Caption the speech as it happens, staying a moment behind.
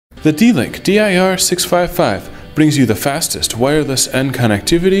The D-Link DIR-655 brings you the fastest wireless N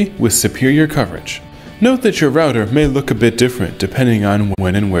connectivity with superior coverage. Note that your router may look a bit different depending on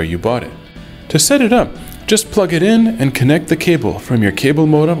when and where you bought it. To set it up, just plug it in and connect the cable from your cable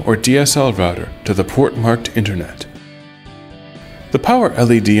modem or DSL router to the port marked Internet. The power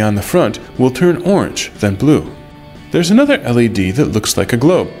LED on the front will turn orange, then blue. There's another LED that looks like a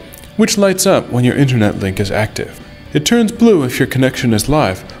globe, which lights up when your internet link is active. It turns blue if your connection is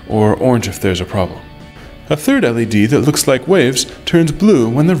live, or orange if there's a problem. A third LED that looks like waves turns blue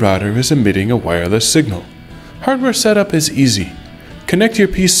when the router is emitting a wireless signal. Hardware setup is easy. Connect your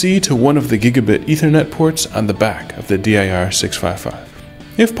PC to one of the Gigabit Ethernet ports on the back of the DIR-655.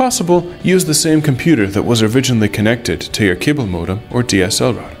 If possible, use the same computer that was originally connected to your cable modem or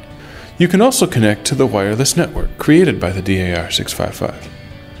DSL router. You can also connect to the wireless network created by the DIR-655.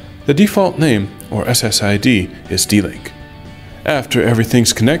 The default name, or SSID, is D-Link. After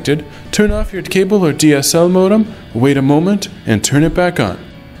everything's connected, turn off your cable or DSL modem, wait a moment, and turn it back on.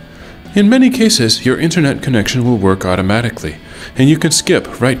 In many cases, your internet connection will work automatically, and you can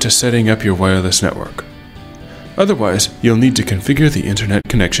skip right to setting up your wireless network. Otherwise, you'll need to configure the internet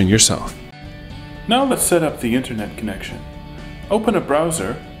connection yourself. Now let's set up the internet connection. Open a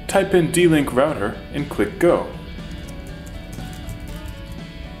browser, type in D-Link router, and click Go.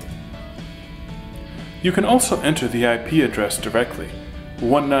 You can also enter the IP address directly,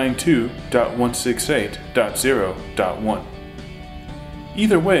 192.168.0.1.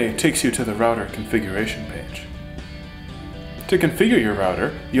 Either way takes you to the router configuration page. To configure your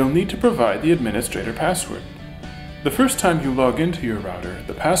router, you'll need to provide the administrator password. The first time you log into your router,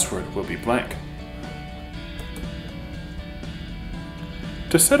 the password will be blank.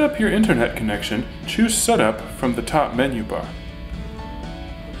 To set up your internet connection, choose Setup from the top menu bar.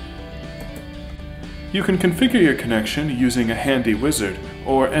 You can configure your connection using a handy wizard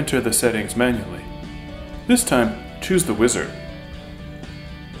or enter the settings manually. This time, choose the wizard.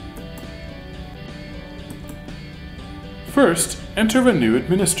 First, enter a new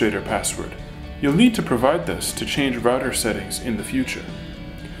administrator password. You'll need to provide this to change router settings in the future.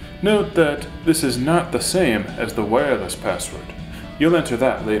 Note that this is not the same as the wireless password. You'll enter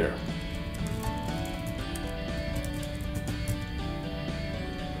that later.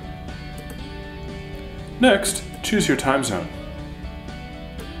 Next, choose your time zone.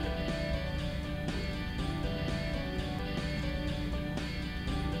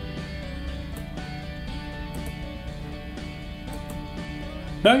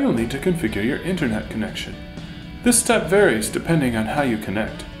 Now you'll need to configure your internet connection. This step varies depending on how you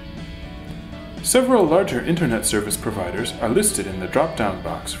connect. Several larger internet service providers are listed in the drop-down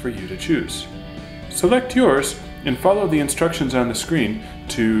box for you to choose. Select yours and follow the instructions on the screen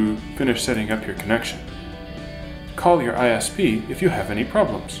to finish setting up your connection. Call your ISP if you have any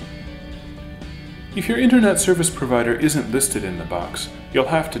problems. If your internet service provider isn't listed in the box, you'll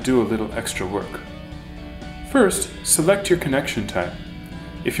have to do a little extra work. First, select your connection type.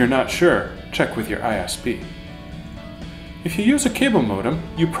 If you're not sure, check with your ISP. If you use a cable modem,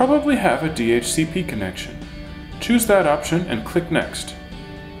 you probably have a DHCP connection. Choose that option and click Next.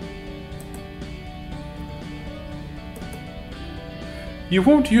 You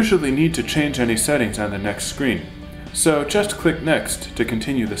won't usually need to change any settings on the next screen, so just click Next to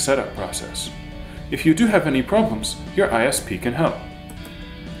continue the setup process. If you do have any problems, your ISP can help.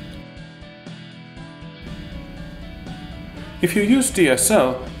 If you use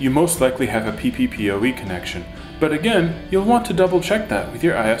DSL, you most likely have a PPPoE connection, but again, you'll want to double check that with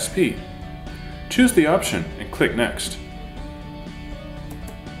your ISP. Choose the option and click Next.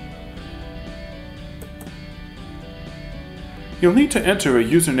 You'll need to enter a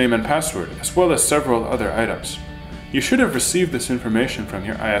username and password as well as several other items. You should have received this information from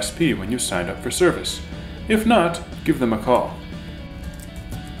your ISP when you signed up for service. If not, give them a call.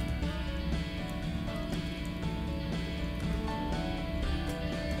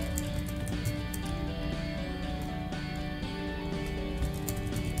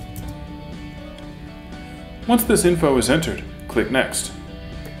 Once this info is entered, click Next.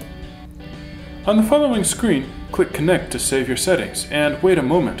 On the following screen, click Connect to save your settings and wait a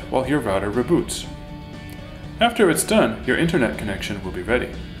moment while your router reboots. After it's done, your internet connection will be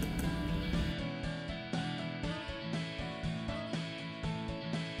ready.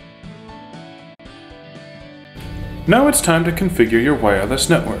 Now it's time to configure your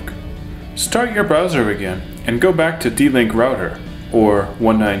wireless network. Start your browser again and go back to D-Link router or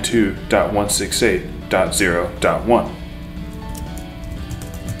 192.168.0.1.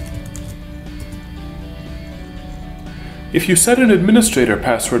 If you set an administrator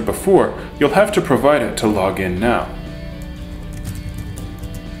password before, you'll have to provide it to log in now.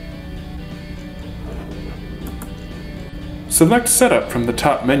 Select Setup from the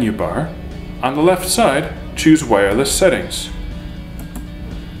top menu bar. On the left side, choose Wireless Settings.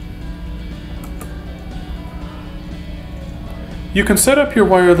 You can set up your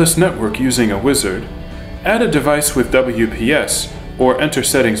wireless network using a wizard, add a device with WPS, or enter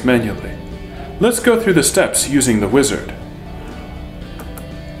settings manually. Let's go through the steps using the wizard.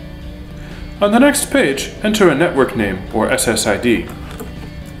 On the next page, enter a network name or SSID.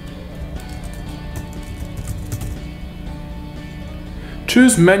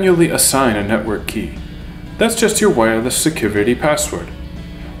 Choose Manually Assign a Network Key. That's just your wireless security password.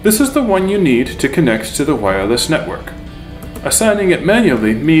 This is the one you need to connect to the wireless network. Assigning it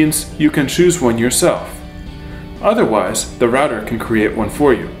manually means you can choose one yourself. Otherwise, the router can create one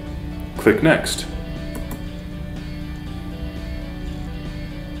for you. Click Next.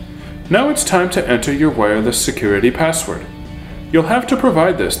 Now it's time to enter your wireless security password. You'll have to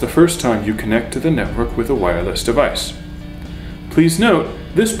provide this the first time you connect to the network with a wireless device. Please note,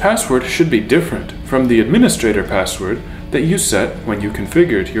 this password should be different from the administrator password that you set when you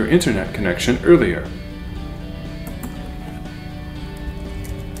configured your internet connection earlier.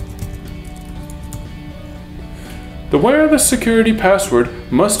 The wireless security password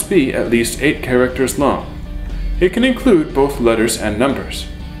must be at least 8 characters long. It can include both letters and numbers.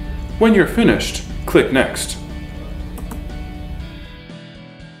 When you're finished, click Next.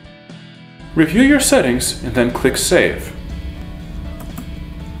 Review your settings and then click Save.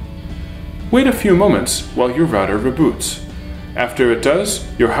 Wait a few moments while your router reboots. After it does,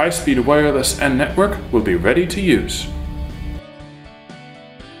 your high-speed wireless and network will be ready to use.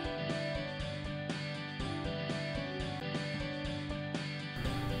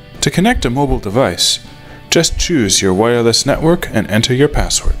 To connect a mobile device, just choose your wireless network and enter your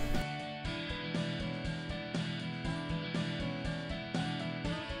password.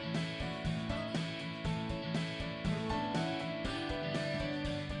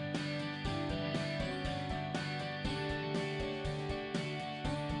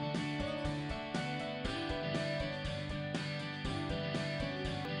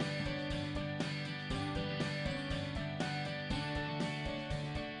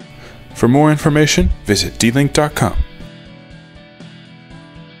 For more information, visit dlink.com.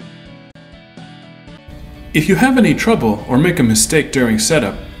 If you have any trouble or make a mistake during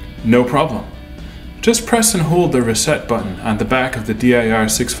setup, no problem. Just press and hold the reset button on the back of the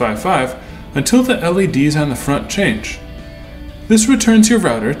DIR-655 until the LEDs on the front change. This returns your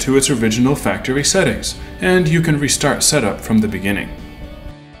router to its original factory settings, and you can restart setup from the beginning.